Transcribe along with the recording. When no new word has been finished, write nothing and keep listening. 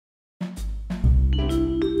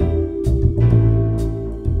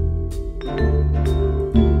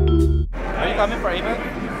coming for Apex?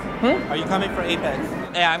 Are you coming for Apex?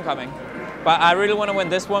 Yeah, I'm coming. But I really want to win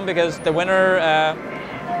this one because the winner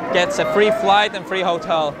gets a free flight and free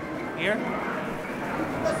hotel. Here?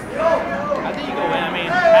 I think you go win. I mean,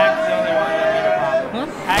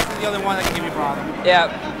 Hack's the only one that can give you a problem. Hack's the only one that can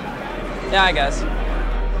give you a problem. Yeah. Yeah, I guess.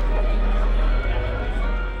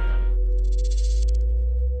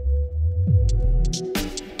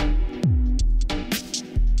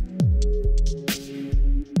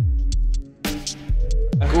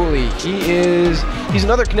 He's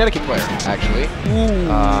another Connecticut player, actually. Ooh,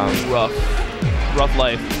 rough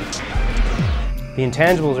life. The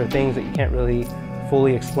intangibles are things that you can't really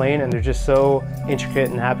fully explain, and they're just so intricate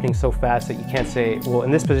and happening so fast that you can't say, well, in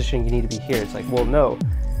this position you need to be here. It's like, well, no.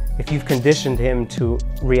 If you've conditioned him to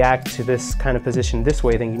react to this kind of position this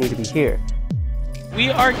way, then you need to be here. We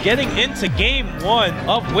are getting into game 1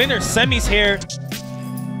 of winner semis here.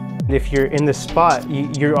 If you're in the spot,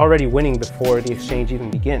 you're already winning before the exchange even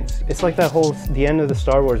begins. It's like the end of the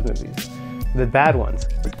Star Wars movies, the bad ones.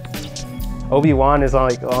 Obi-Wan is on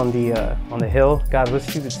the hill. God, what a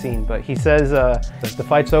stupid scene. But he says, the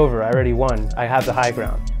fight's over, I already won, I have the high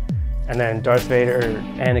ground. And then Darth Vader, or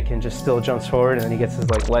Anakin, just still jumps forward and then he gets his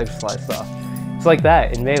leg sliced off. It's like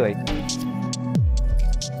that in Melee.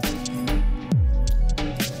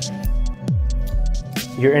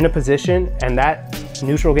 You're in a position and that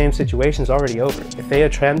neutral game situation is already over. If they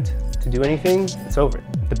attempt to do anything, it's over.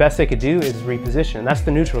 The best they could do is reposition, and that's the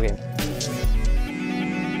neutral game.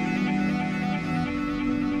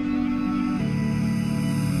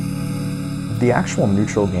 The actual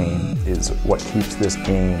neutral game is what keeps this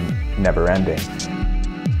game never ending.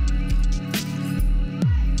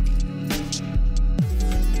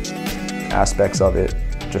 Aspects of it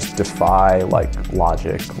just defy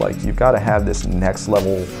logic. You've got to have this next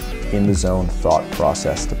level in the zone thought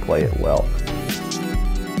process to play it well.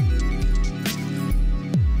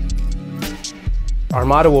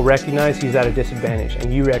 Armada will recognize he's at a disadvantage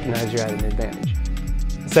and you recognize you're at an advantage.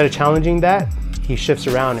 Instead of challenging that, he shifts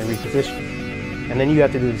around and repositions. And then you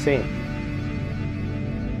have to do the same.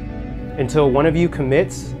 Until one of you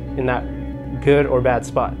commits in that good or bad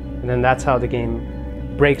spot. And then that's how the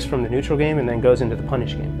game breaks from the neutral game and then goes into the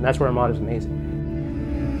punish game. And that's where Armada is amazing.